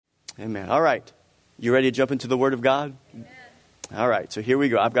Amen. All right. You ready to jump into the Word of God? Amen. All right. So here we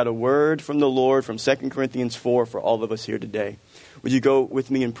go. I've got a word from the Lord from 2 Corinthians 4 for all of us here today. Would you go with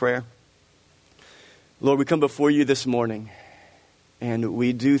me in prayer? Lord, we come before you this morning, and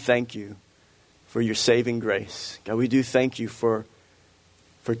we do thank you for your saving grace. God, we do thank you for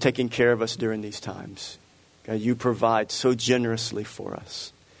taking care of us during these times. God, you provide so generously for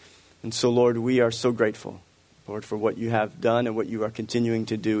us. And so, Lord, we are so grateful, Lord, for what you have done and what you are continuing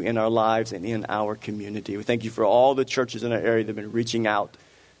to do in our lives and in our community. We thank you for all the churches in our area that have been reaching out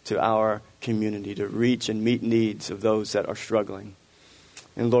to our community to reach and meet needs of those that are struggling.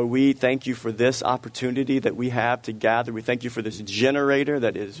 And Lord, we thank you for this opportunity that we have to gather. We thank you for this generator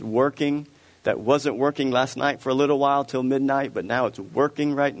that is working, that wasn't working last night for a little while till midnight, but now it's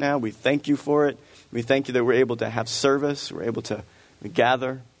working right now. We thank you for it. We thank you that we're able to have service. We're able to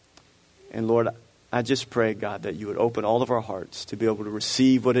gather. And Lord, I just pray, God, that you would open all of our hearts to be able to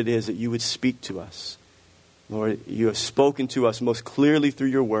receive what it is that you would speak to us. Lord, you have spoken to us most clearly through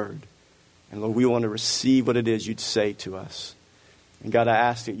your word. And Lord, we want to receive what it is you'd say to us. And God, I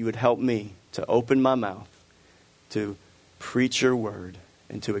ask that you would help me to open my mouth, to preach your word,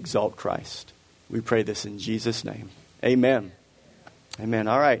 and to exalt Christ. We pray this in Jesus' name. Amen. Amen.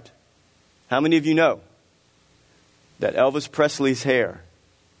 All right. How many of you know that Elvis Presley's hair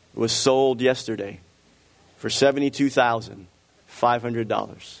was sold yesterday for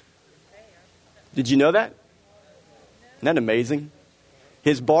 $72,500? Did you know that? Isn't that amazing?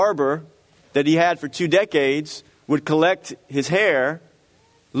 His barber that he had for 2 decades would collect his hair,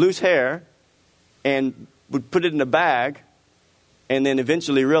 loose hair, and would put it in a bag, and then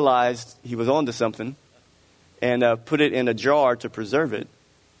eventually realized he was onto something and put it in a jar to preserve it.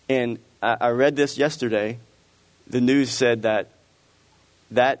 And I read this yesterday. The news said that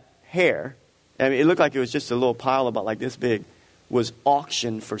hair, I mean, it looked like it was just a little pile about like this big, was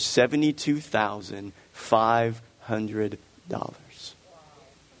auctioned for $72,500.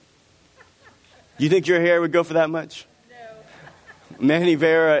 You think your hair would go for that much? No. Manny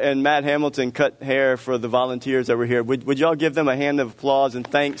Vera and Matt Hamilton cut hair for the volunteers that were here. Would y'all give them a hand of applause and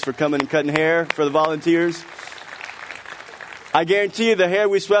thanks for coming and cutting hair for the volunteers? I guarantee you the hair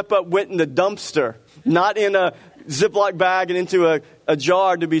we swept up went in the dumpster, not in a Ziploc bag and into a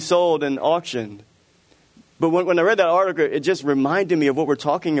jar to be sold and auctioned. But when I read that article, it just reminded me of what we're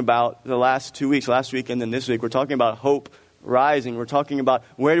talking about the last 2 weeks, last week and then this week. We're talking about hope rising. We're talking about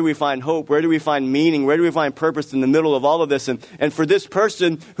where do we find hope? Where do we find meaning? Where do we find purpose in the middle of all of this? And for this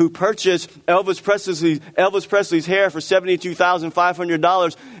person who purchased Elvis Presley's hair for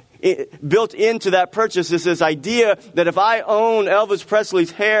 $72,500, built into that purchase is this idea that if I own Elvis Presley's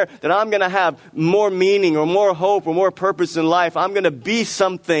hair, that I'm going to have more meaning or more hope or more purpose in life. I'm going to be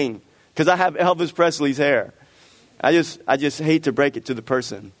something because I have Elvis Presley's hair. I just hate to break it to the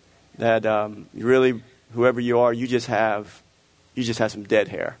person that you really, whoever you are, you just have some dead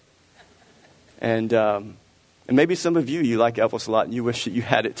hair. And maybe some of you like Elvis a lot and you wish that you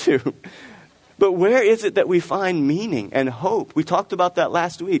had it too. But where is it that we find meaning and hope? We talked about that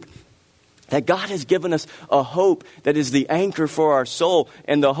last week. That God has given us a hope that is the anchor for our soul.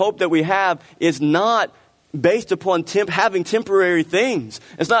 And the hope that we have is not based upon having temporary things.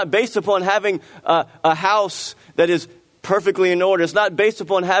 It's not based upon having a house that is perfectly in order. It's not based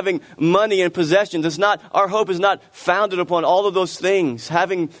upon having money and possessions. Our hope is not founded upon all of those things,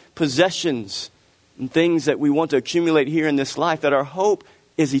 having possessions and things that we want to accumulate here in this life. That our hope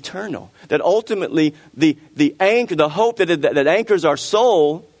is eternal. That ultimately the anchor, the hope that anchors our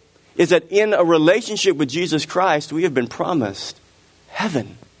soul is that in a relationship with Jesus Christ, we have been promised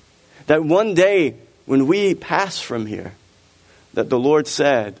heaven. That one day when we pass from here, that the Lord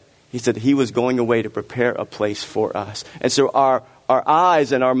said, He said He was going away to prepare a place for us. And so our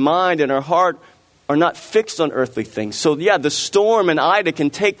eyes and our mind and our heart are not fixed on earthly things. So yeah, the storm and Ida can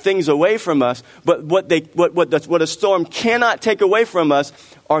take things away from us, but what a storm cannot take away from us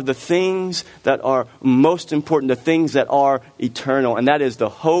are the things that are most important, the things that are eternal, and that is the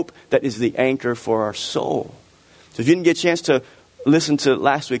hope that is the anchor for our soul. So if you didn't get a chance to listen to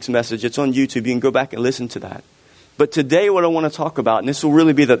last week's message, it's on YouTube. You can go back and listen to that. But today what I want to talk about, and this will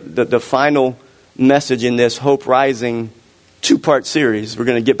really be the final message in this Hope Rising 2-part series. We're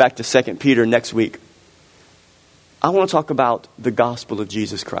going to get back to 2 Peter next week. I want to talk about the gospel of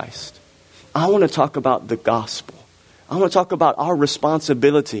Jesus Christ. I want to talk about the gospel. I want to talk about our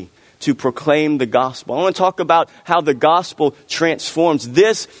responsibility to proclaim the gospel. I want to talk about how the gospel transforms.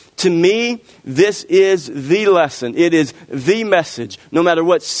 This, to me, this is the lesson. It is the message. No matter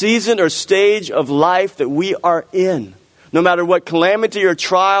what season or stage of life that we are in, no matter what calamity or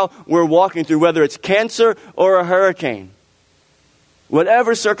trial we're walking through, whether it's cancer or a hurricane,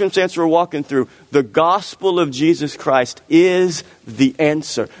 whatever circumstance we're walking through, the gospel of Jesus Christ is the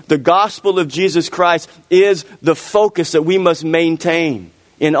answer. The gospel of Jesus Christ is the focus that we must maintain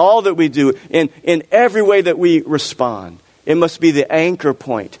in all that we do, in every way that we respond. It must be the anchor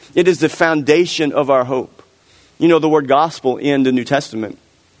point. It is the foundation of our hope. You know, the word gospel in the New Testament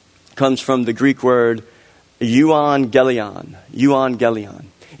comes from the Greek word euangelion. Euangelion.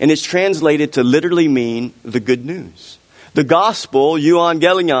 And it's translated to literally mean the good news. The gospel,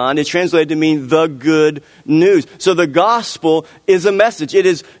 euangelion, is translated to mean the good news. So the gospel is a message. It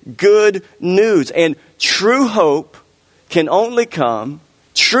is good news. And true hope can only come,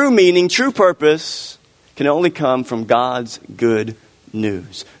 true meaning, true purpose, can only come from God's good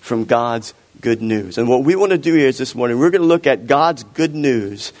news. From God's good news. And what we want to do here is this morning, we're going to look at God's good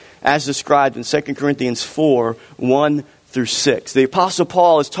news as described in 2 Corinthians 4, 1 through 6. The Apostle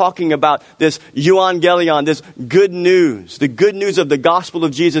Paul is talking about this euangelion, this good news, the good news of the gospel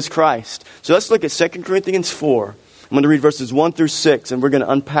of Jesus Christ. So let's look at 2 Corinthians 4. I'm going to read verses 1 through 6, and we're going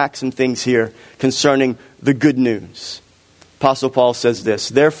to unpack some things here concerning the good news. Apostle Paul says this,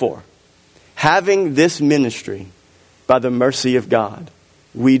 "Therefore, having this ministry by the mercy of God,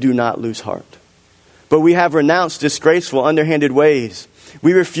 we do not lose heart. But we have renounced disgraceful, underhanded ways.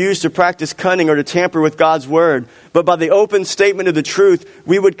 We refuse to practice cunning or to tamper with God's word. But by the open statement of the truth,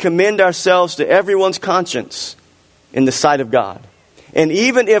 we would commend ourselves to everyone's conscience in the sight of God. And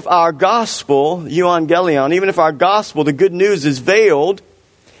even if our gospel, euangelion, even if our gospel, the good news, is veiled,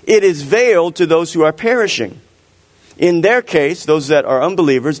 it is veiled to those who are perishing. In their case, those that are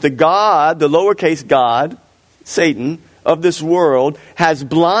unbelievers, the God, the lowercase God, Satan, of this world has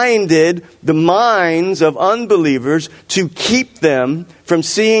blinded the minds of unbelievers to keep them from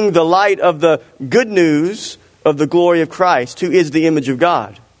seeing the light of the good news of the glory of Christ, who is the image of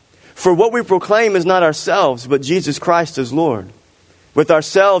God. For what we proclaim is not ourselves, but Jesus Christ as Lord, with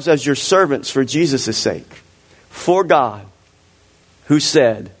ourselves as your servants for Jesus' sake. For God, who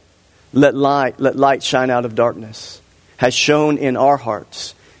said, let light shine out of darkness, has shone in our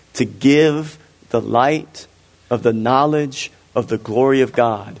hearts to give the light of the knowledge of the glory of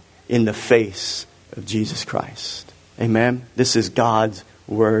God in the face of Jesus Christ." Amen. This is God's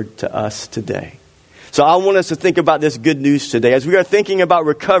word to us today. So I want us to think about this good news today. As we are thinking about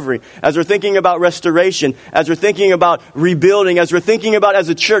recovery, as we're thinking about restoration, as we're thinking about rebuilding, as we're thinking about as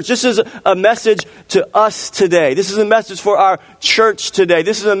a church, this is a message to us today. This is a message for our church today.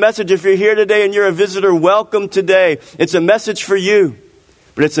 This is a message, if you're here today and you're a visitor, welcome today. It's a message for you,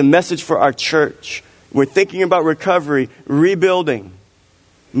 but it's a message for our church. We're thinking about recovery, rebuilding,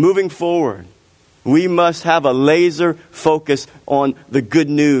 moving forward. We must have a laser focus on the good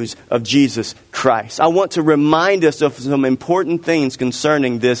news of Jesus Christ. I want to remind us of some important things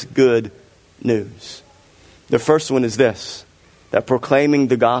concerning this good news. The first one is this, that proclaiming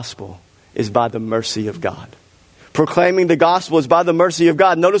the gospel is by the mercy of God. Proclaiming the gospel is by the mercy of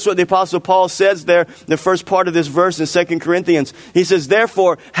God. Notice what the Apostle Paul says there, the first part of this verse in 2 Corinthians. He says,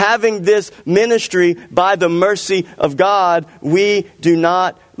 "Therefore, having this ministry by the mercy of God, we do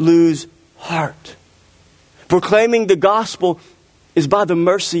not lose heart." Proclaiming the gospel is by the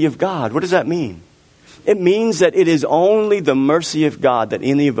mercy of God. What does that mean? It means that it is only the mercy of God that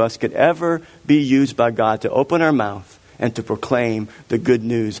any of us could ever be used by God to open our mouth and to proclaim the good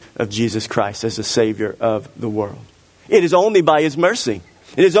news of Jesus Christ as the Savior of the world. It is only by His mercy.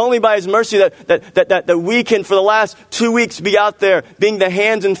 It is only by His mercy that we can, for the last 2 weeks, be out there being the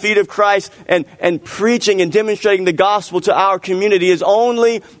hands and feet of Christ and preaching and demonstrating the gospel to our community. It is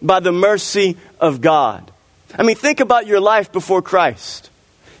only by the mercy of God. I mean, think about your life before Christ.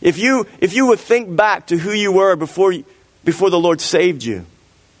 If you would think back to who you were before the Lord saved you,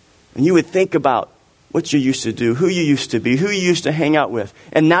 and you would think about what you used to do, who you used to be, who you used to hang out with.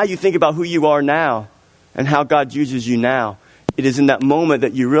 And now you think about who you are now and how God uses you now. It is in that moment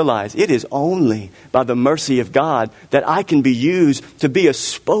that you realize it is only by the mercy of God that I can be used to be a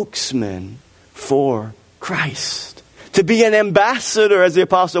spokesman for Christ. To be an ambassador, as the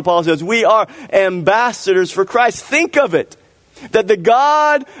Apostle Paul says. We are ambassadors for Christ. Think of it. That the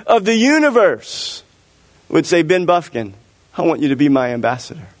God of the universe would say, "Ben Buffkin, I want you to be my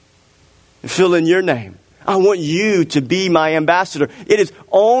ambassador. Fill in your name. I want you to be my ambassador." It is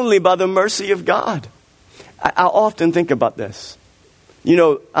only by the mercy of God. I often think about this. You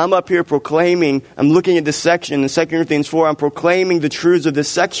know, I'm up here proclaiming, I'm looking at this section in 2 Corinthians 4, I'm proclaiming the truths of this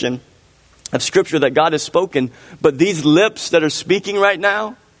section of Scripture that God has spoken. But these lips that are speaking right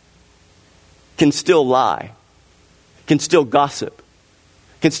now can still lie, can still gossip,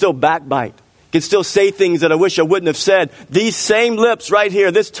 can still backbite, can still say things that I wish I wouldn't have said. These same lips right here,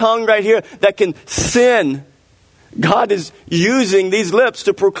 this tongue right here that can sin, God is using these lips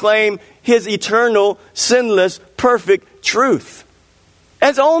to proclaim his eternal, sinless, perfect truth.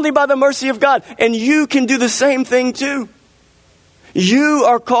 It's only by the mercy of God. And you can do the same thing too. You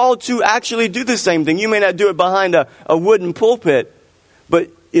are called to actually do the same thing. You may not do it behind a wooden pulpit, but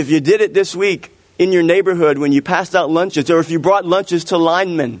if you did it this week in your neighborhood when you passed out lunches, or if you brought lunches to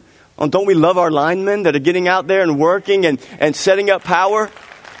linemen, don't we love our linemen that are getting out there and working and setting up power?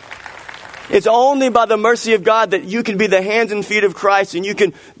 It's only by the mercy of God that you can be the hands and feet of Christ, and you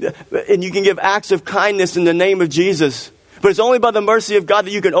can give acts of kindness in the name of Jesus. But it's only by the mercy of God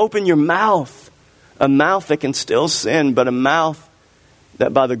that you can open your mouth. A mouth that can still sin, but a mouth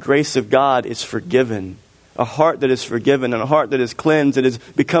that by the grace of God is forgiven. A heart that is forgiven and a heart that is cleansed and is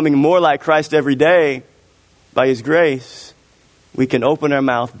becoming more like Christ every day by his grace. We can open our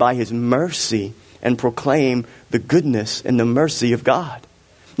mouth by his mercy and proclaim the goodness and the mercy of God.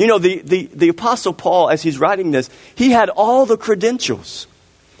 You know, the Apostle Paul, as he's writing this, he had all the credentials.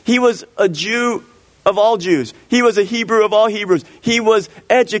 He was a Jew of all Jews. He was a Hebrew of all Hebrews. He was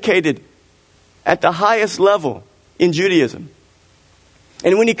educated at the highest level in Judaism.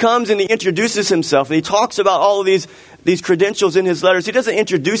 And when he comes and he introduces himself, and he talks about all of these credentials in his letters, he doesn't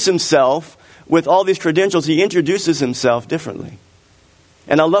introduce himself with all these credentials. He introduces himself differently.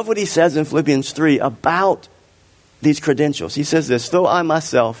 And I love what he says in Philippians 3 about these credentials. He says this: though I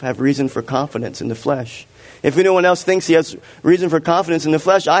myself have reason for confidence in the flesh. If anyone else thinks he has reason for confidence in the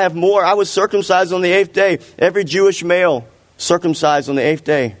flesh, I have more. I was circumcised on the 8th day. Every Jewish male circumcised on the 8th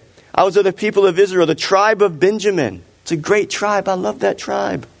day. I was of the people of Israel, the tribe of Benjamin. It's a great tribe. I love that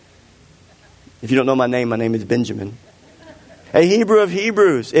tribe. If you don't know my name is Benjamin. A Hebrew of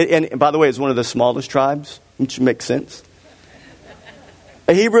Hebrews. And by the way, it's one of the smallest tribes, which makes sense.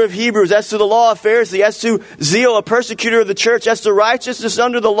 A Hebrew of Hebrews, as to the law, a Pharisee, as to zeal, a persecutor of the church, as to righteousness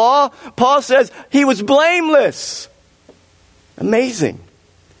under the law, Paul says he was blameless. Amazing.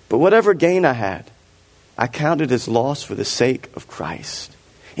 But whatever gain I had, I counted as loss for the sake of Christ.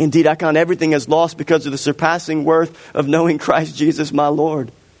 Indeed, I count everything as loss because of the surpassing worth of knowing Christ Jesus my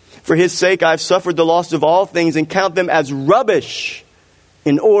Lord. For his sake I have suffered the loss of all things and count them as rubbish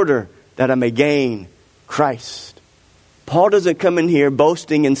in order that I may gain Christ. Paul doesn't come in here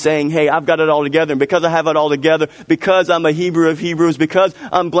boasting and saying, hey, I've got it all together. And because I have it all together, because I'm a Hebrew of Hebrews, because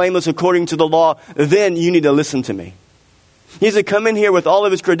I'm blameless according to the law, then you need to listen to me. He doesn't come in here with all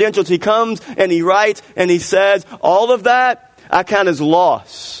of his credentials. He comes and he writes and he says, all of that I count as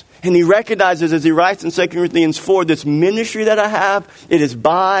loss. And he recognizes, as he writes in 2 Corinthians 4, this ministry that I have, it is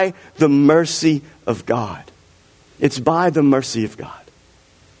by the mercy of God. It's by the mercy of God.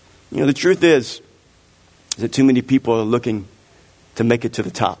 You know, the truth is that too many people are looking to make it to the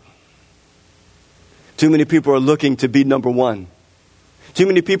top. Too many people are looking to be number one. Too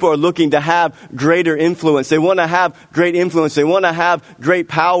many people are looking to have greater influence. They want to have great influence. They want to have great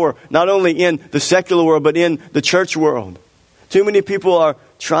power, not only in the secular world, but in the church world. Too many people are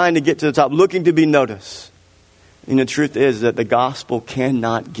trying to get to the top, looking to be noticed. And the truth is that the gospel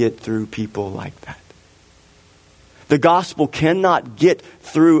cannot get through people like that. The gospel cannot get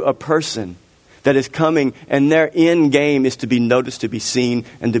through a person that is coming and their end game is to be noticed, to be seen,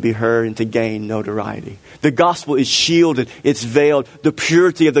 and to be heard, and to gain notoriety. The gospel is shielded, it's veiled. The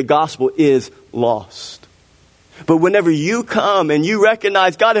purity of the gospel is lost. But whenever you come and you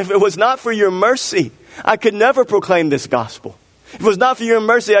recognize, God, if it was not for your mercy, I could never proclaim this gospel. If it was not for your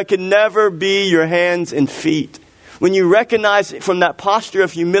mercy, I could never be your hands and feet. When you recognize from that posture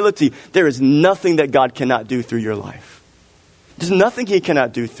of humility, there is nothing that God cannot do through your life. There's nothing he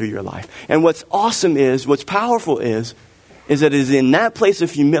cannot do through your life. And what's awesome is, what's powerful is that it is in that place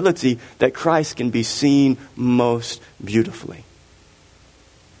of humility that Christ can be seen most beautifully.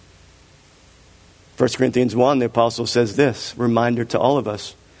 1 Corinthians 1, the apostle says this, reminder to all of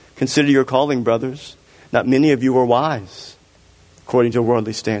us. Consider your calling, brothers. Not many of you were wise, according to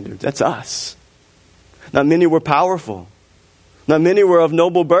worldly standards. That's us. Not many were powerful. Not many were of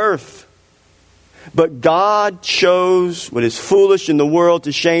noble birth. But God chose what is foolish in the world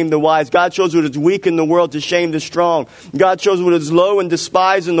to shame the wise. God chose what is weak in the world to shame the strong. God chose what is low and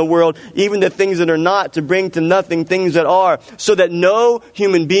despised in the world, even the things that are not, to bring to nothing things that are, so that no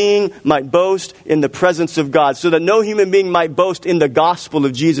human being might boast in the presence of God, so that no human being might boast in the gospel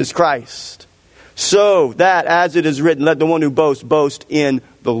of Jesus Christ. So that, as it is written, let the one who boasts, boast in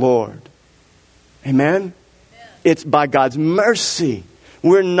the Lord. Amen? It's by God's mercy.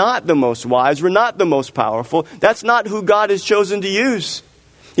 We're not the most wise. We're not the most powerful. That's not who God has chosen to use.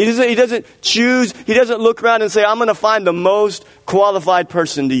 He doesn't choose. He doesn't look around and say, I'm going to find the most qualified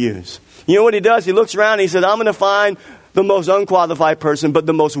person to use. You know what he does? He looks around and he says, I'm going to find the most unqualified person, but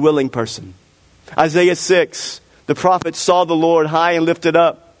the most willing person. Isaiah 6, The prophet saw the Lord high and lifted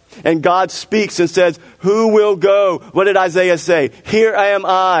up. And God speaks and says, who will go? What did Isaiah say? Here am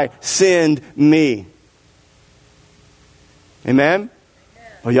I, send me. Amen?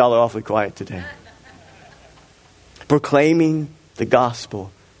 Well, y'all are awfully quiet today. Proclaiming the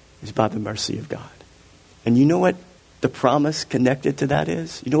gospel is by the mercy of God. And you know what the promise connected to that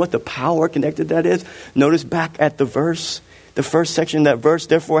is? You know what the power connected to that is? Notice back at the verse, the first section of that verse,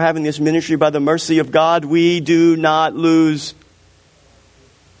 therefore having this ministry by the mercy of God, we do not lose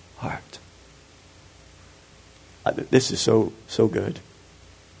heart. This is so good.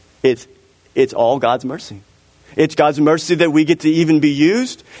 It's all God's mercy. It's God's mercy that we get to even be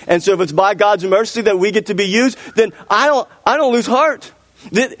used. And so if it's by God's mercy that we get to be used, then I don't lose heart.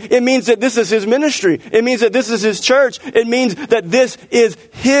 It means that this is His ministry. It means that this is His church. It means that this is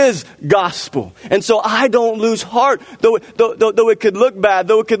His gospel. And so I don't lose heart, though it could look bad,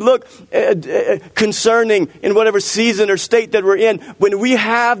 though it could look concerning in whatever season or state that we're in. When we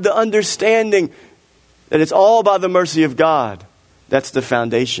have the understanding that it's all by the mercy of God, that's the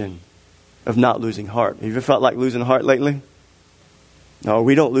foundation of not losing heart. Have you ever felt like losing heart lately? No,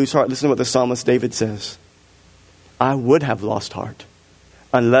 we don't lose heart. Listen to what the psalmist David says. I would have lost heart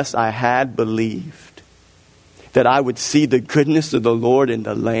unless I had believed that I would see the goodness of the Lord in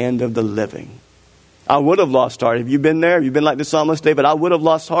the land of the living. I would have lost heart. Have you been there? Have you been like the psalmist David? I would have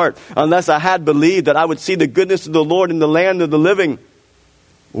lost heart unless I had believed that I would see the goodness of the Lord in the land of the living.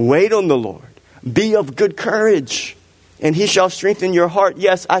 Wait on the Lord. Be of good courage, and He shall strengthen your heart.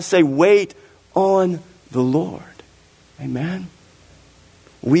 Yes, I say wait on the Lord. Amen.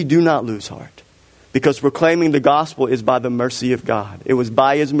 We do not lose heart because proclaiming the gospel is by the mercy of God. It was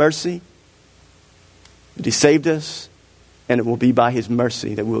by His mercy that He saved us, and it will be by His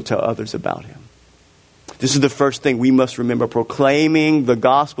mercy that we'll tell others about Him. This is the first thing we must remember. Proclaiming the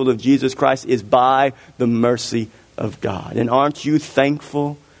gospel of Jesus Christ is by the mercy of God. And aren't you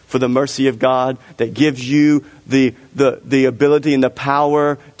thankful for the mercy of God that gives you the ability and the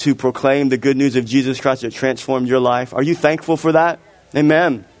power to proclaim the good news of Jesus Christ that transformed your life? Are you thankful for that?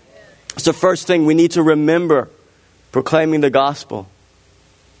 Amen. It's the first thing we need to remember. Proclaiming the gospel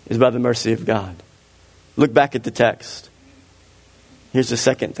is by the mercy of God. Look back at the text. Here's the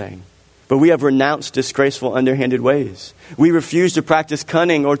second thing. But we have renounced disgraceful, underhanded ways. We refuse to practice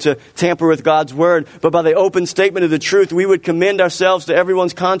cunning or to tamper with God's word. But by the open statement of the truth, we would commend ourselves to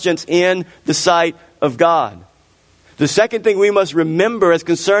everyone's conscience in the sight of God. The second thing we must remember as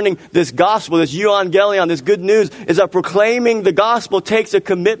concerning this gospel, this euangelion, this good news, is that proclaiming the gospel takes a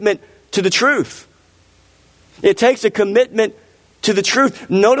commitment to the truth. It takes a commitment to the truth.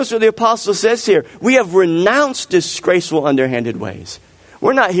 Notice what the apostle says here. We have renounced disgraceful, underhanded ways.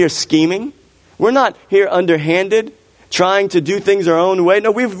 We're not here scheming. We're not here underhanded, trying to do things our own way.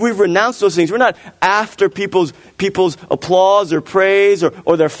 No, we've renounced those things. We're not after people's applause or praise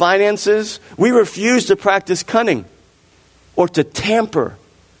or their finances. We refuse to practice cunning or to tamper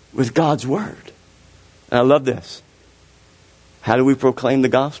with God's word. And I love this. How do we proclaim the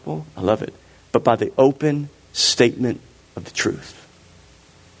gospel? I love it. But by the open statement of the truth.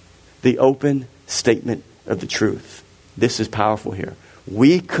 The open statement of the truth. This is powerful here.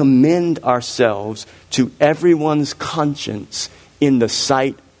 We commend ourselves to everyone's conscience in the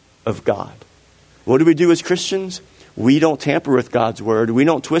sight of God. What do we do as Christians? We don't tamper with God's word. We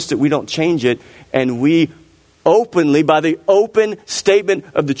don't twist it. We don't change it. And we openly, by the open statement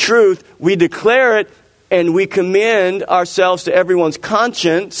of the truth, we declare it and we commend ourselves to everyone's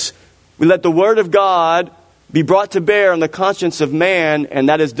conscience. We let the word of God be brought to bear on the conscience of man, and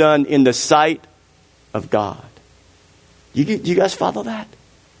that is done in the sight of God. You guys follow that?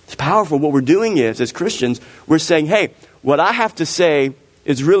 It's powerful. What we're doing is, as Christians, we're saying, hey, what I have to say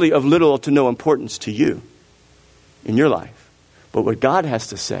is really of little to no importance to you in your life. But what God has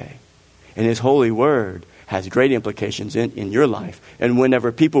to say in His holy word has great implications in your life. And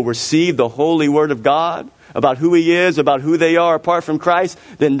whenever people receive the holy word of God about who He is, about who they are apart from Christ,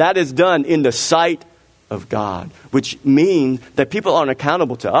 then that is done in the sight of God. Which means that people aren't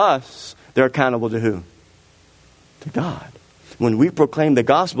accountable to us. They're accountable to who? To God. When we proclaim the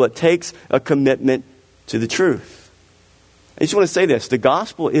gospel, it takes a commitment to the truth. I just want to say this. The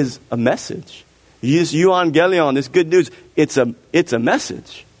gospel is a message. This euangelion, this good news, it's a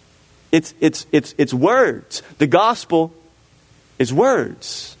message. It's words. The gospel is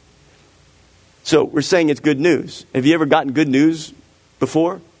words. So we're saying it's good news. Have you ever gotten good news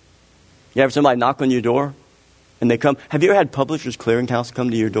before? You ever somebody knock on your door and they come? Have you ever had Publishers Clearinghouse come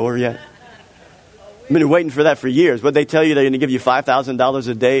to your door yet? I've been waiting for that for years. What they tell you, they're going to give you $5,000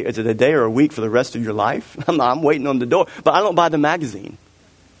 a day. Is it a day or a week for the rest of your life? I'm waiting on the door. But I don't buy the magazine.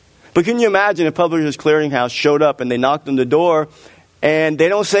 But can you imagine if Publishers Clearinghouse showed up and they knocked on the door and they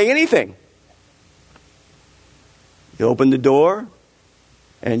don't say anything? You open the door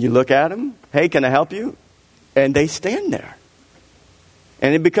and you look at them. Hey, can I help you? And they stand there.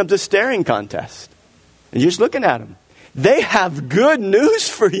 And it becomes a staring contest. And you're just looking at them. They have good news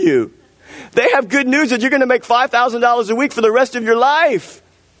for you. They have good news that you're going to make $5,000 a week for the rest of your life.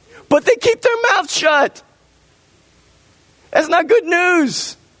 But they keep their mouth shut. That's not good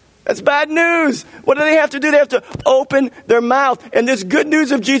news. That's bad news. What do they have to do? They have to open their mouth. And this good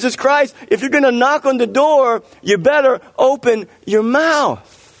news of Jesus Christ, if you're going to knock on the door, you better open your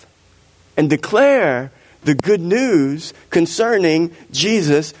mouth and declare the good news concerning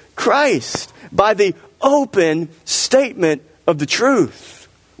Jesus Christ by the open statement of the truth.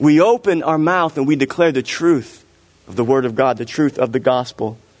 We open our mouth and we declare the truth of the Word of God, the truth of the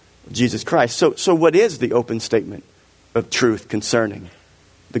gospel of Jesus Christ. So what is the open statement of truth concerning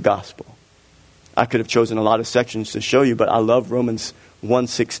the gospel? I could have chosen a lot of sections to show you, but I love Romans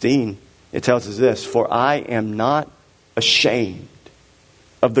 1:16. It tells us this: for I am not ashamed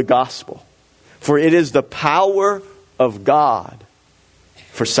of the gospel, for it is the power of God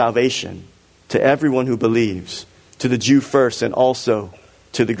for salvation to everyone who believes, to the Jew first and also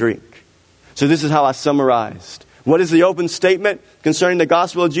to the Greek. So this is how I summarized. What is the open statement concerning the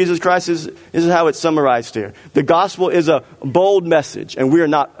gospel of Jesus Christ? This is how it's summarized here. The gospel is a bold message, and we are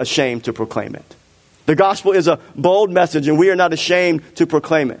not ashamed to proclaim it. The gospel is a bold message, and we are not ashamed to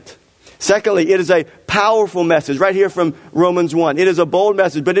proclaim it. Secondly, it is a powerful message. Right here from Romans 1. It is a bold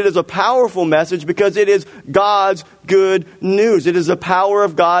message, but it is a powerful message because it is God's good news. It is the power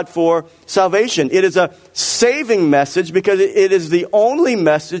of God for salvation. It is a saving message because it is the only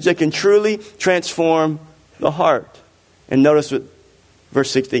message that can truly transform the heart. And notice what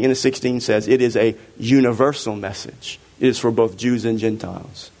verse 16 and 16 says. It is a universal message. It is for both Jews and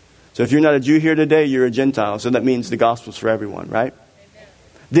Gentiles. So if you're not a Jew here today, you're a Gentile. So that means the gospel's for everyone, right?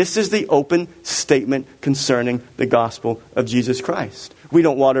 This is the open statement concerning the gospel of Jesus Christ. We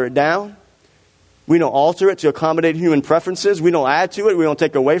don't water it down. We don't alter it to accommodate human preferences. We don't add to it. We don't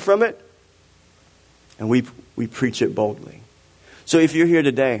take away from it. And we preach it boldly. So if you're here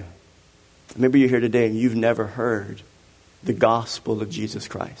today, maybe you're here today and you've never heard the gospel of Jesus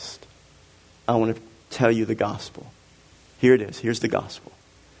Christ. I want to tell you the gospel. Here it is. Here's the gospel.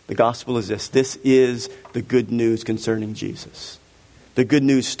 The gospel is this. This is the good news concerning Jesus. The good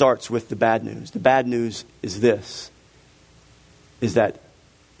news starts with the bad news. The bad news is this, is that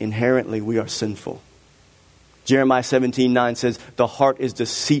inherently we are sinful. Jeremiah 17:9 says, the heart is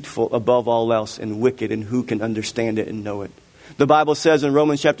deceitful above all else and wicked, and who can understand it and know it? The Bible says in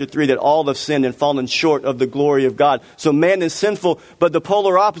Romans chapter 3 that all have sinned and fallen short of the glory of God. So man is sinful, but the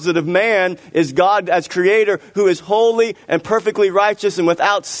polar opposite of man is God as creator, who is holy and perfectly righteous and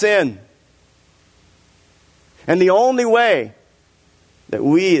without sin. And the only way that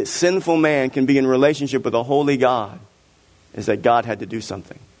we, as sinful man, can be in relationship with a holy God is that God had to do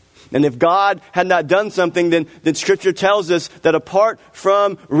something. And if God had not done something, then Scripture tells us that apart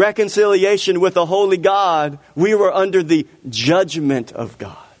from reconciliation with a holy God, we were under the judgment of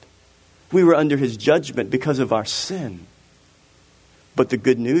God. We were under His judgment because of our sin. But the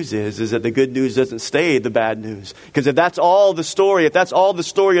good news is that the good news doesn't stay the bad news. Because if that's all the story, if that's all the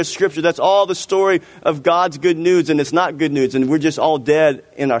story of Scripture, that's all the story of God's good news, and it's not good news, and we're just all dead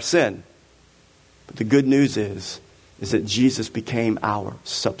in our sin. But the good news is that Jesus became our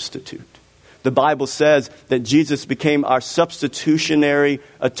substitute. The Bible says that Jesus became our substitutionary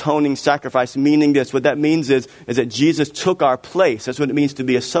atoning sacrifice, meaning this. What that means is that Jesus took our place. That's what it means to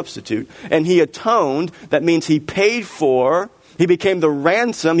be a substitute. And He atoned. That means He paid for. He became the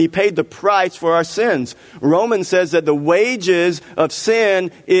ransom. He paid the price for our sins. Romans says that the wages of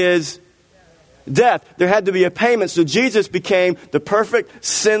sin is death. There had to be a payment. So Jesus became the perfect,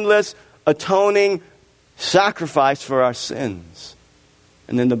 sinless, atoning sacrifice for our sins.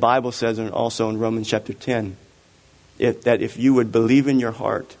 And then the Bible says, and also in Romans chapter 10, that if you would believe in your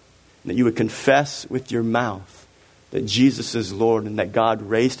heart, that you would confess with your mouth that Jesus is Lord and that God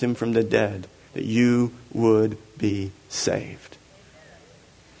raised Him from the dead, that you would be saved.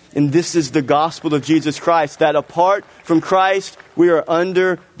 And this is the gospel of Jesus Christ, that apart from Christ, we are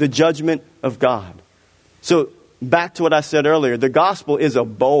under the judgment of God. So back to what I said earlier, the gospel is a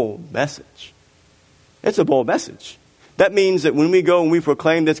bold message. It's a bold message. That means that when we go and we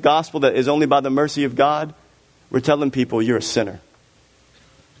proclaim this gospel that is only by the mercy of God, we're telling people you're a sinner.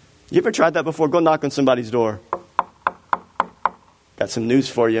 You ever tried that before? Go knock on somebody's door. Got some news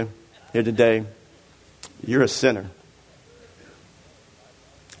for you here today. You're a sinner.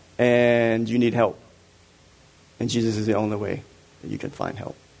 And you need help. And Jesus is the only way that you can find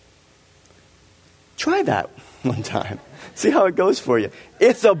help. Try that one time. See how it goes for you.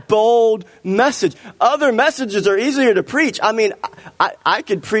 It's a bold message. Other messages are easier to preach. I mean, I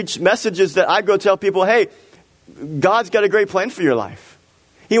could preach messages that I go tell people, hey, God's got a great plan for your life.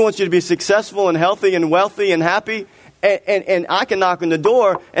 He wants you to be successful and healthy and wealthy and happy. And I can knock on the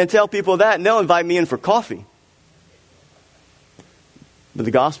door and tell people that, and they'll invite me in for coffee. But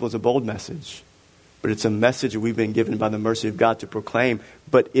the gospel is a bold message. But it's a message that we've been given by the mercy of God to proclaim.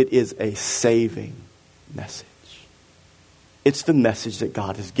 But it is a saving message. It's the message that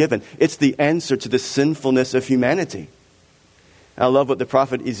God has given. It's the answer to the sinfulness of humanity. I love what the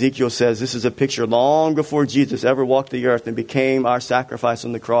prophet Ezekiel says. This is a picture long before Jesus ever walked the earth and became our sacrifice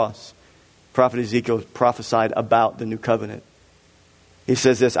on the cross. Prophet Ezekiel prophesied about the new covenant. He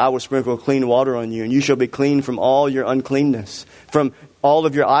says this, I will sprinkle clean water on you, and you shall be clean from all your uncleanness. From all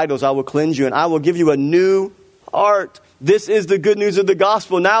of your idols I will cleanse you, and I will give you a new heart. This is the good news of the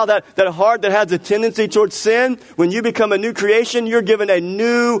gospel. Now that heart that has a tendency towards sin, when you become a new creation, you're given a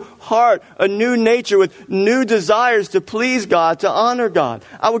new heart, a new nature with new desires to please God, to honor God.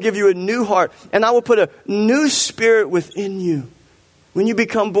 I will give you a new heart, and I will put a new spirit within you. When you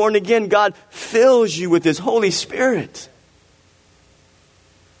become born again, God fills you with His Holy Spirit.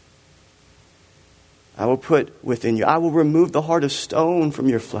 I will put within you. I will remove the heart of stone from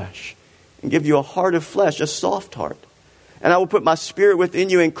your flesh and give you a heart of flesh, a soft heart. And I will put my spirit within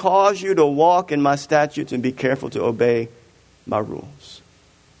you and cause you to walk in my statutes and be careful to obey my rules.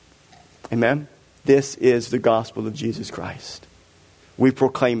 Amen? This is the gospel of Jesus Christ. We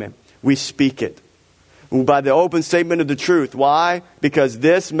proclaim it. We speak it. By the open statement of the truth. Why? Because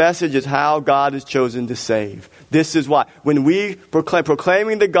this message is how God has chosen to save. This is why. When we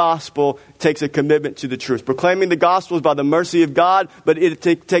proclaiming the gospel takes a commitment to the truth. Proclaiming the gospel is by the mercy of God, but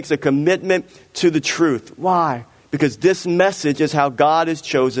it takes a commitment to the truth. Why? Because this message is how God has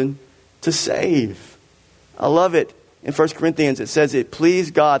chosen to save. I love it. In 1 Corinthians it says it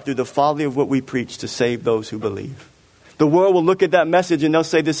pleased God through the folly of what we preach to save those who believe. The world will look at that message and they'll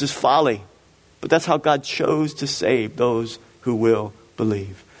say this is folly. But that's how God chose to save those who will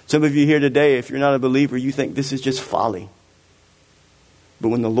believe. Some of you here today, if you're not a believer, you think this is just folly. But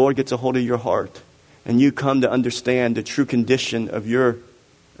when the Lord gets a hold of your heart and you come to understand the true condition of your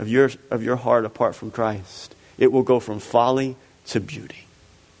heart apart from Christ, it will go from folly to beauty.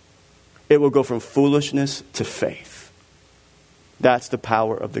 It will go from foolishness to faith. That's the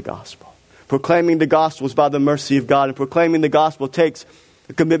power of the gospel. Proclaiming the gospel is by the mercy of God, and proclaiming the gospel takes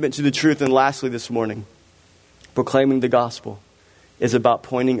a commitment to the truth. And lastly this morning, proclaiming the gospel is about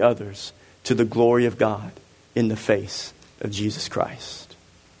pointing others to the glory of God in the face of Jesus Christ.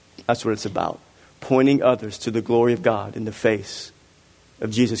 That's what it's about. Pointing others to the glory of God in the face of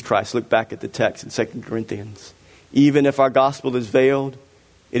Jesus Christ. Look back at the text in 2 Corinthians. Even if our gospel is veiled,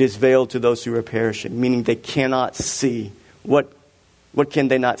 it is veiled to those who are perishing, meaning they cannot see. What can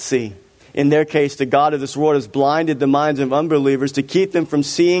they not see? In their case, the God of this world has blinded the minds of unbelievers to keep them from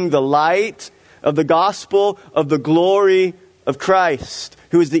seeing the light of the gospel of the glory of Christ,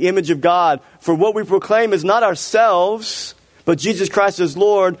 who is the image of God. For what we proclaim is not ourselves, but Jesus Christ as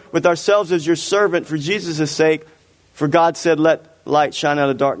Lord, with ourselves as your servant for Jesus' sake. For God said, let light shine out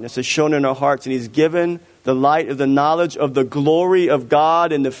of darkness, has shone in our hearts, and He's given the light of the knowledge of the glory of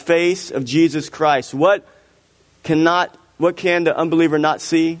God in the face of Jesus Christ. What can the unbeliever not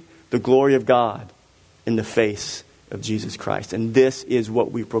see? The glory of God in the face of Jesus Christ. And this is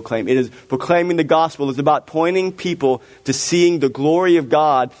what we proclaim. It is proclaiming the gospel. It's about pointing people to seeing the glory of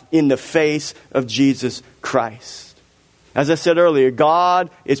God in the face of Jesus Christ. As I said earlier, God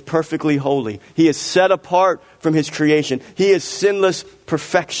is perfectly holy. He is set apart from His creation. He is sinless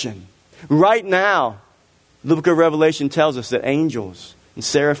perfection. Right now, the book of Revelation tells us that angels and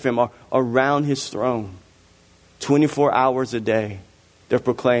seraphim are around His throne 24 hours a day. They're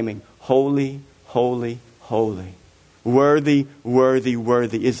proclaiming, holy, holy, holy. Worthy, worthy,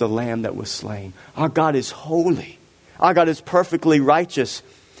 worthy is the Lamb that was slain. Our God is holy. Our God is perfectly righteous.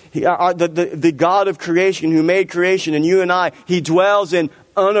 The God of creation who made creation and you and I, He dwells in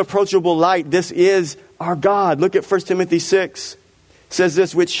unapproachable light. This is our God. Look at 1 Timothy 6. It says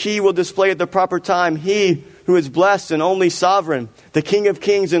this, which He will display at the proper time. He who is blessed and only sovereign, the King of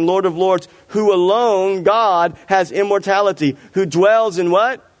kings and Lord of lords, who alone, God, has immortality, who dwells in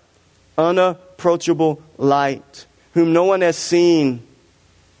what? Unapproachable light, whom no one has seen,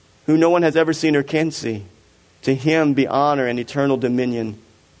 who no one has ever seen or can see. To Him be honor and eternal dominion.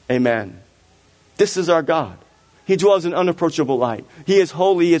 Amen. This is our God. He dwells in unapproachable light. He is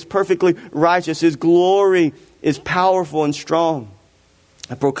holy. He is perfectly righteous. His glory is powerful and strong.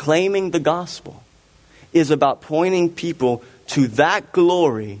 And proclaiming the gospel is about pointing people to that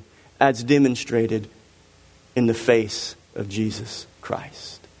glory as demonstrated in the face of Jesus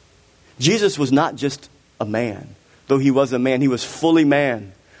Christ. Jesus was not just a man. Though he was a man, he was fully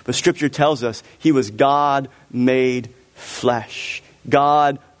man. But Scripture tells us he was God made flesh.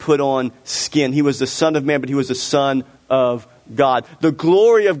 God put on skin. He was the Son of Man, but he was the Son of God. The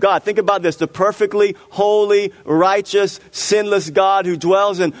glory of God. Think about this. The perfectly holy, righteous, sinless God who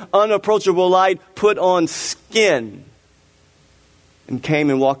dwells in unapproachable light put on skin and came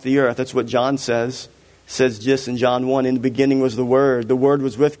and walked the earth. That's what John says. It says just in John 1, in the beginning was the Word. The Word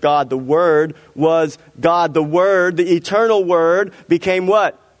was with God. The Word was God. The Word, the eternal Word, became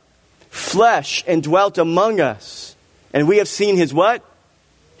what? Flesh and dwelt among us. And we have seen his what?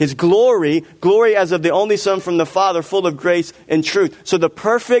 His glory. Glory as of the only Son from the Father, full of grace and truth. So the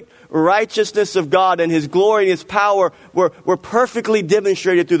perfect righteousness of God and his glory and his power were perfectly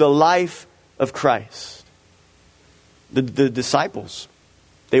demonstrated through the life of Christ. The disciples,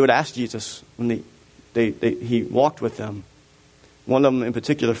 they would ask Jesus when he walked with them. One of them in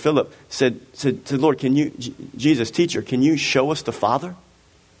particular, Philip, said to the Lord, Jesus, teacher, can you show us the Father?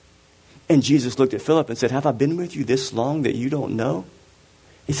 And Jesus looked at Philip and said, have I been with you this long that you don't know?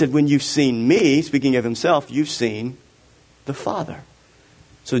 He said, when you've seen me, speaking of himself, you've seen the Father.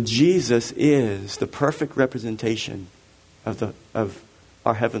 So Jesus is the perfect representation of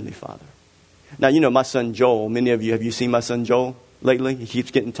our Heavenly Father. Now, you know my son Joel. Many of you, have you seen my son Joel lately? He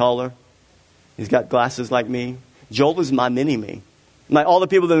keeps getting taller. He's got glasses like me. Joel is my mini-me. Like all the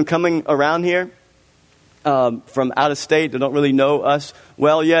people that are coming around here from out of state that don't really know us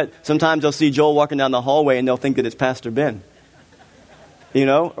well yet, sometimes they'll see Joel walking down the hallway and they'll think that it's Pastor Ben. You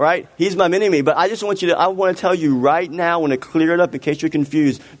know, right? He's my mini-me. But I want to tell you right now, I want to clear it up in case you're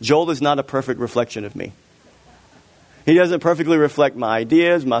confused. Joel is not a perfect reflection of me. He doesn't perfectly reflect my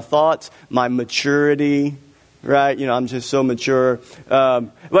ideas, my thoughts, my maturity, right? You know, I'm just so mature.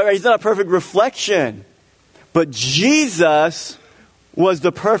 But he's not a perfect reflection. But Jesus was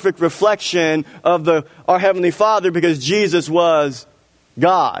the perfect reflection of our Heavenly Father because Jesus was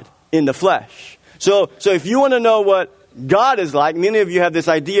God in the flesh. So if you want to know what God is like, many of you have this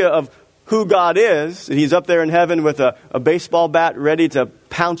idea of who God is. He's up there in heaven with a baseball bat ready to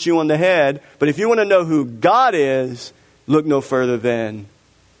pounce you on the head. But if you want to know who God is, look no further than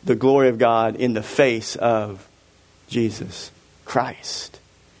the glory of God in the face of Jesus Christ.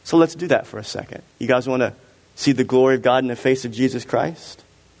 So let's do that for a second. You guys want to see the glory of God in the face of Jesus Christ?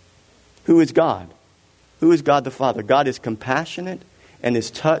 Who is God? Who is God the Father? God is compassionate and is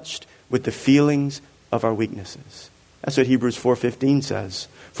touched with the feelings of our weaknesses. That's what Hebrews 4:15 says.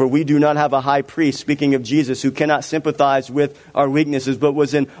 For we do not have a high priest, speaking of Jesus, who cannot sympathize with our weaknesses, but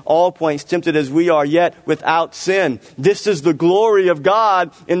was in all points tempted as we are, yet without sin. This is the glory of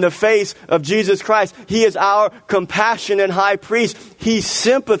God in the face of Jesus Christ. He is our compassionate high priest. He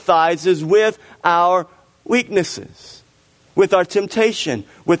sympathizes with our weaknesses, with our temptation,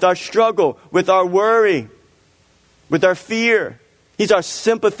 with our struggle, with our worry, with our fear. He's our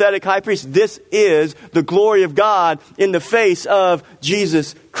sympathetic high priest. This is the glory of God in the face of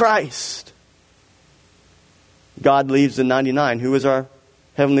Jesus Christ. God leaves the 99. Who is our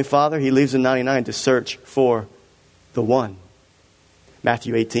Heavenly Father? He leaves the 99 to search for the one.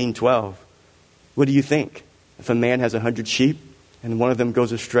 Matthew 18:12. What do you think? If a man has 100 sheep and one of them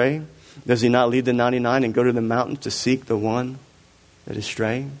goes astray, does he not leave the 99 and go to the mountain to seek the one that is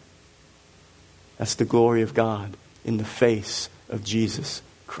straying? That's the glory of God in the face of Jesus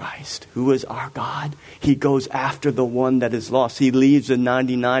Christ. Who is our God? He goes after the one that is lost. He leaves the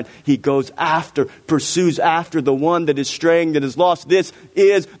 99. He goes after, pursues after the one that is straying, that is lost. This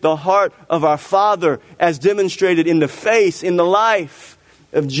is the heart of our Father as demonstrated in the face, in the life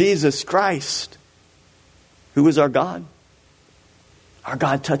of Jesus Christ. Who is our God? Our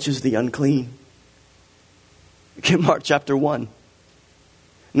God touches the unclean. Look at Mark chapter 1.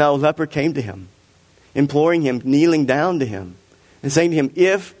 Now a leper came to him, imploring him, kneeling down to him, and saying to him,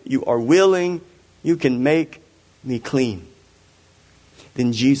 if you are willing, you can make me clean.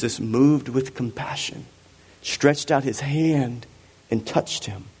 Then Jesus, moved with compassion, stretched out his hand and touched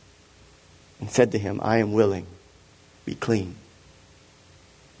him and said to him, I am willing, be clean.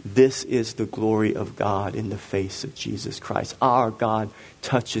 This is the glory of God in the face of Jesus Christ. Our God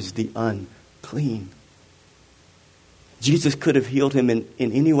touches the unclean. Jesus could have healed him in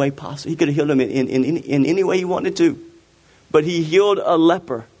any way possible. He could have healed him in any way he wanted to. But he healed a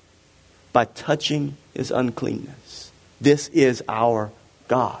leper by touching his uncleanness. This is our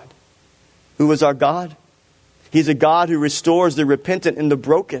God. Who is our God? He's a God who restores the repentant and the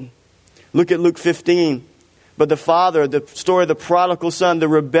broken. Look at Luke 15. But the father, the story of the prodigal son, the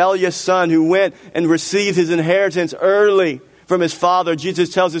rebellious son who went and received his inheritance early from his father.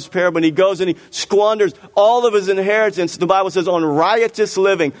 Jesus tells this parable, and he goes and he squanders all of his inheritance, the Bible says, on riotous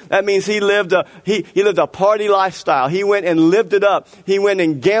living. That means he lived a party lifestyle. He went and lived it up. He went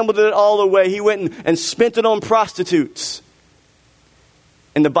and gambled it all away. He went and spent it on prostitutes.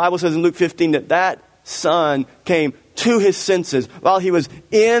 And the Bible says in Luke 15 that son came to his senses while he was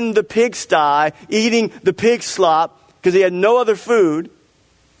in the pigsty eating the pig slop because he had no other food.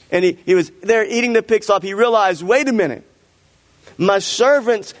 And he was there eating the pig slop. He realized, wait a minute, my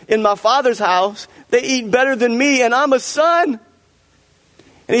servants in my father's house, they eat better than me, and I'm a son.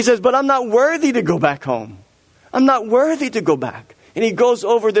 And he says, but I'm not worthy to go back home. I'm not worthy to go back. And he goes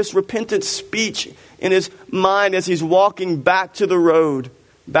over this repentant speech in his mind as he's walking back to the road,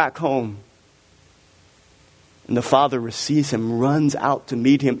 back home. And the father receives him, runs out to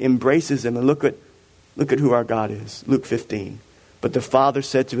meet him, embraces him. And look at who our God is. Luke 15. But the father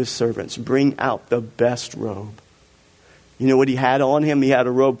said to his servants, bring out the best robe. You know what he had on him? He had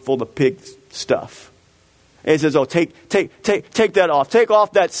a robe full of pig stuff. And he says, oh, take that off. Take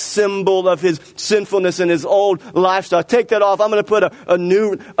off that symbol of his sinfulness and his old lifestyle. Take that off. I'm going to put a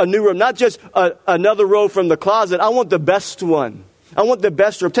new robe. Not just another robe from the closet. I want the best one. I want the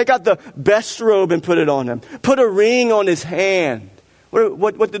best robe. Take out the best robe and put it on him. Put a ring on his hand.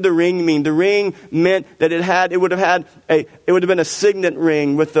 What did the ring mean? The ring meant that it would have been a signet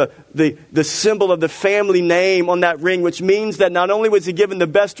ring with the symbol of the family name on that ring, which means that not only was he given the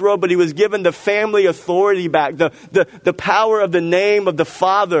best robe, but he was given the family authority back, the power of the name of the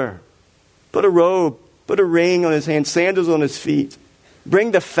father. Put a robe, put a ring on his hand, sandals on his feet.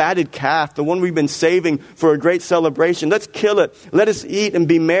 Bring the fatted calf, the one we've been saving for a great celebration. Let's kill it. Let us eat and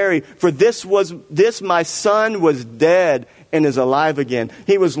be merry. For this my son was dead and is alive again.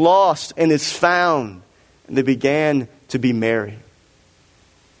 He was lost and is found. And they began to be merry.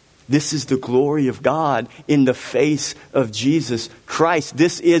 This is the glory of God in the face of Jesus Christ.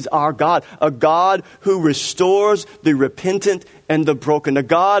 This is our God, a God who restores the repentant and the broken, a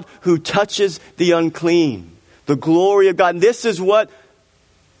God who touches the unclean. The glory of God. And this is what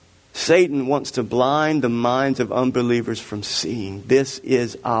Satan wants to blind the minds of unbelievers from seeing. This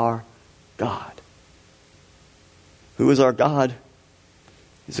is our God. Who is our God?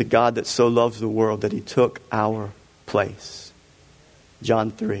 He's a God that so loves the world that he took our place.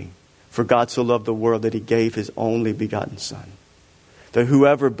 John 3. For God so loved the world that he gave his only begotten Son, that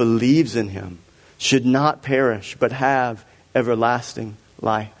whoever believes in him should not perish but have everlasting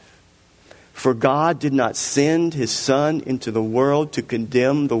life. For God did not send his Son into the world to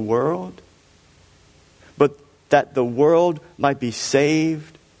condemn the world, but that the world might be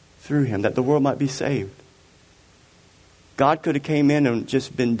saved through him, that the world might be saved. God could have came in and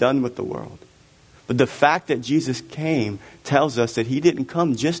just been done with the world. But the fact that Jesus came tells us that he didn't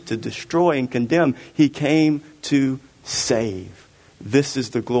come just to destroy and condemn. He came to save. This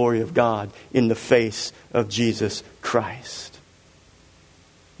is the glory of God in the face of Jesus Christ.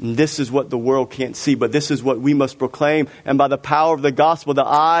 And this is what the world can't see, but this is what we must proclaim. And by the power of the gospel, the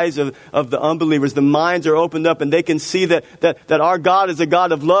eyes of the unbelievers, the minds are opened up, and they can see that our God is a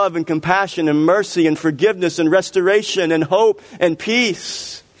God of love and compassion and mercy and forgiveness and restoration and hope and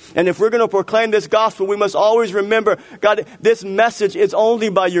peace. And if we're going to proclaim this gospel, we must always remember, God, this message is only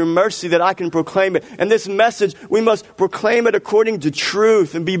by your mercy that I can proclaim it. And this message, we must proclaim it according to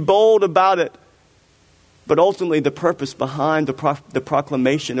truth and be bold about it. But ultimately, the purpose behind the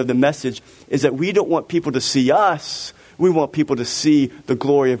proclamation of the message is that we don't want people to see us. We want people to see the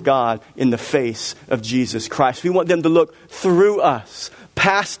glory of God in the face of Jesus Christ. We want them to look through us,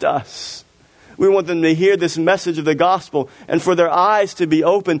 past us. We want them to hear this message of the gospel and for their eyes to be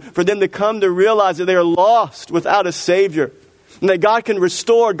open, for them to come to realize that they are lost without a Savior, and that God can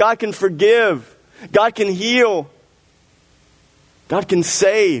restore, God can forgive, God can heal, God can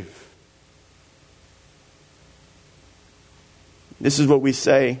save. This is what we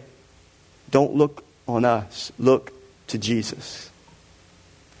say. Don't look on us. Look to Jesus.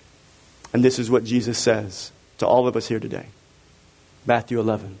 And this is what Jesus says to all of us here today. Matthew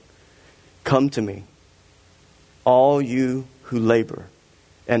 11. Come to me, all you who labor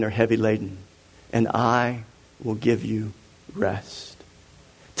and are heavy laden, and I will give you rest.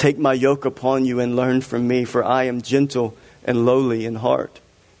 Take my yoke upon you and learn from me, for I am gentle and lowly in heart,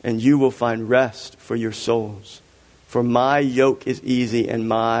 and you will find rest for your souls. For my yoke is easy and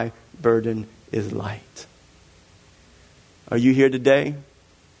my burden is light. Are you here today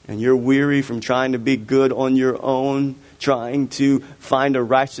and you're weary from trying to be good on your own, trying to find a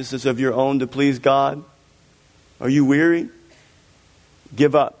righteousness of your own to please God? Are you weary?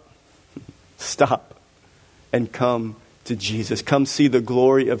 Give up. Stop and come to to Jesus. Come see the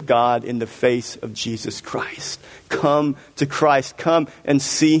glory of God in the face of Jesus Christ. Come to Christ. Come and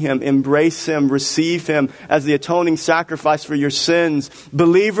see Him. Embrace Him. Receive Him as the atoning sacrifice for your sins.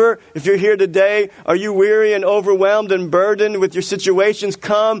 Believer, if you're here today, are you weary and overwhelmed and burdened with your situations?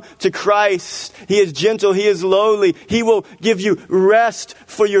 Come to Christ. He is gentle. He is lowly. He will give you rest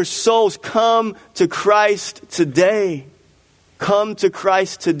for your souls. Come to Christ today. Come to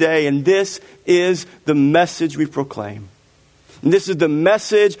Christ today. And this is the message we proclaim. And this is the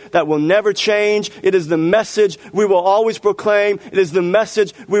message that will never change. It is the message we will always proclaim. It is the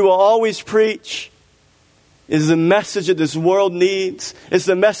message we will always preach. It is the message that this world needs. It's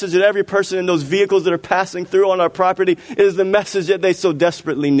the message that every person in those vehicles that are passing through on our property, it is the message that they so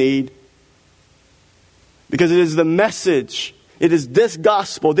desperately need. Because it is the message, it is this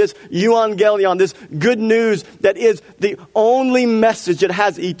gospel, this euangelion, this good news that is the only message that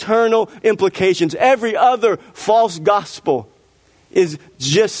has eternal implications. Every other false gospel is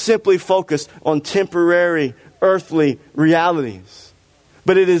just simply focused on temporary earthly realities.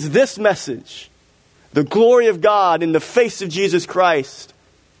 But it is this message, the glory of God in the face of Jesus Christ,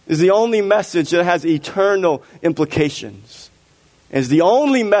 is the only message that has eternal implications. And is the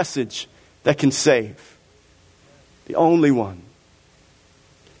only message that can save. The only one.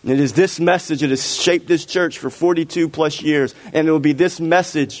 And it is this message that has shaped this church for 42 plus years. And it will be this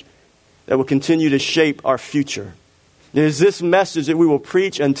message that will continue to shape our future. It is this message that we will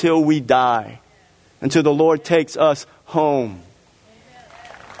preach until we die. Until the Lord takes us home.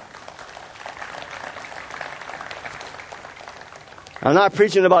 I'm not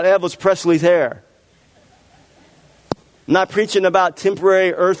preaching about Elvis Presley's hair. I'm not preaching about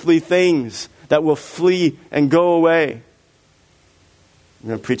temporary earthly things that will flee and go away. I'm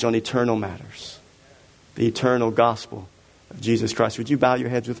going to preach on eternal matters. The eternal gospel of Jesus Christ. Would you bow your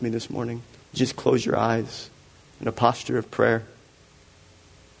heads with me this morning? Just close your eyes in a posture of prayer.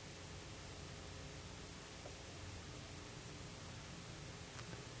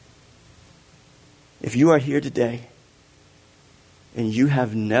 If you are here today and you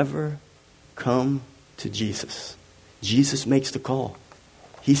have never come to Jesus, Jesus makes the call.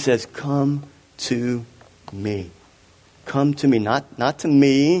 He says, come to me. Come to me. Not to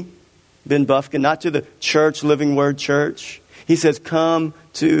me, Ben Bufkin, not to the church, Living Word Church. He says, come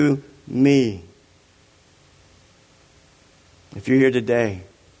to me. If you're here today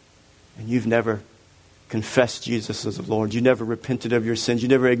and you've never confessed Jesus as the Lord, you never repented of your sins, you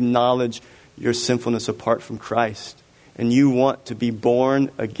never acknowledged your sinfulness apart from Christ, and you want to be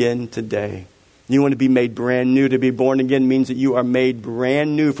born again today, you want to be made brand new. To be born again means that you are made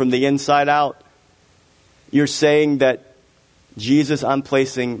brand new from the inside out. You're saying that, Jesus, I'm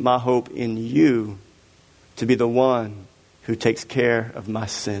placing my hope in you to be the one who takes care of my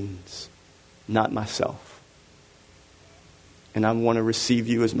sins, not myself. And I want to receive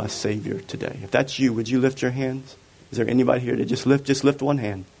you as my Savior today. If that's you, would you lift your hands? Is there anybody here to just lift one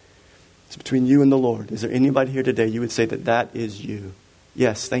hand? It's between you and the Lord. Is there anybody here today you would say that is you?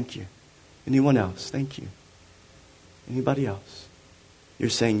 Yes, thank you. Anyone else? Thank you. Anybody else? You're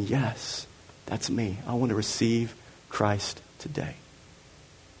saying, yes, that's me. I want to receive Christ today.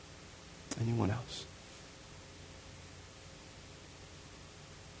 Anyone else?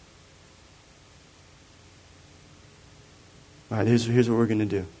 All right, here's what we're going to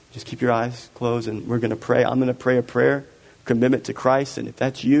do. Just keep your eyes closed and we're going to pray. I'm going to pray a prayer, commitment to Christ. And if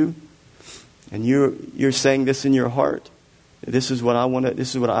that's you, and you're saying this in your heart, this is what I want to,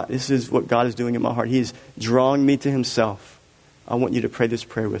 this is what God is doing in my heart. He is drawing me to Himself. I want you to pray this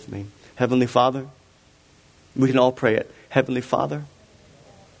prayer with me. Heavenly Father, we can all pray it. Heavenly Father,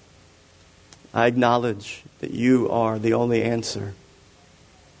 I acknowledge that you are the only answer.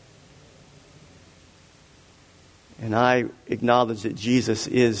 And I acknowledge that Jesus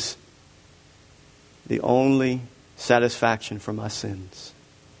is the only satisfaction for my sins.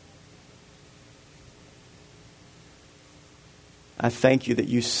 I thank you that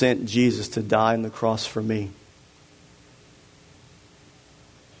you sent Jesus to die on the cross for me.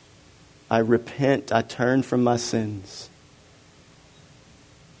 I repent. I turn from my sins.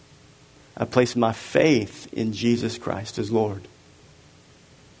 I place my faith in Jesus Christ as Lord.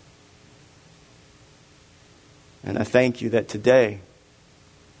 And I thank you that today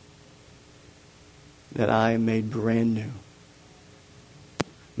that I am made brand new.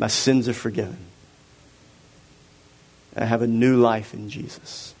 My sins are forgiven. I have a new life in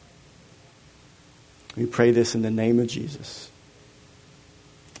Jesus. We pray this in the name of Jesus.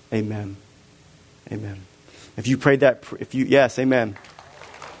 Amen. Amen. If you prayed that, yes, amen.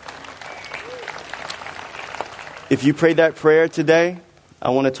 If you prayed that prayer today, I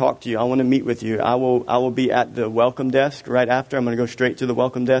want to talk to you. I want to meet with you. I will be at the welcome desk right after. I'm going to go straight to the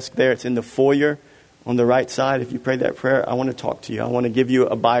welcome desk there. It's in the foyer on the right side. If you prayed that prayer, I want to talk to you. I want to give you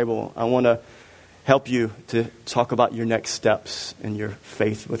a Bible. I want to help you to talk about your next steps in your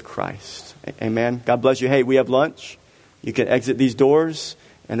faith with Christ. Amen. God bless you. Hey, we have lunch. You can exit these doors,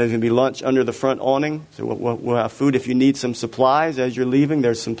 and there's going to be lunch under the front awning. So we'll have food. If you need some supplies as you're leaving,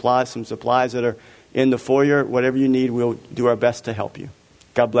 there's some supplies that are in the foyer. Whatever you need, we'll do our best to help you.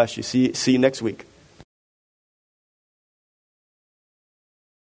 God bless you. See you next week.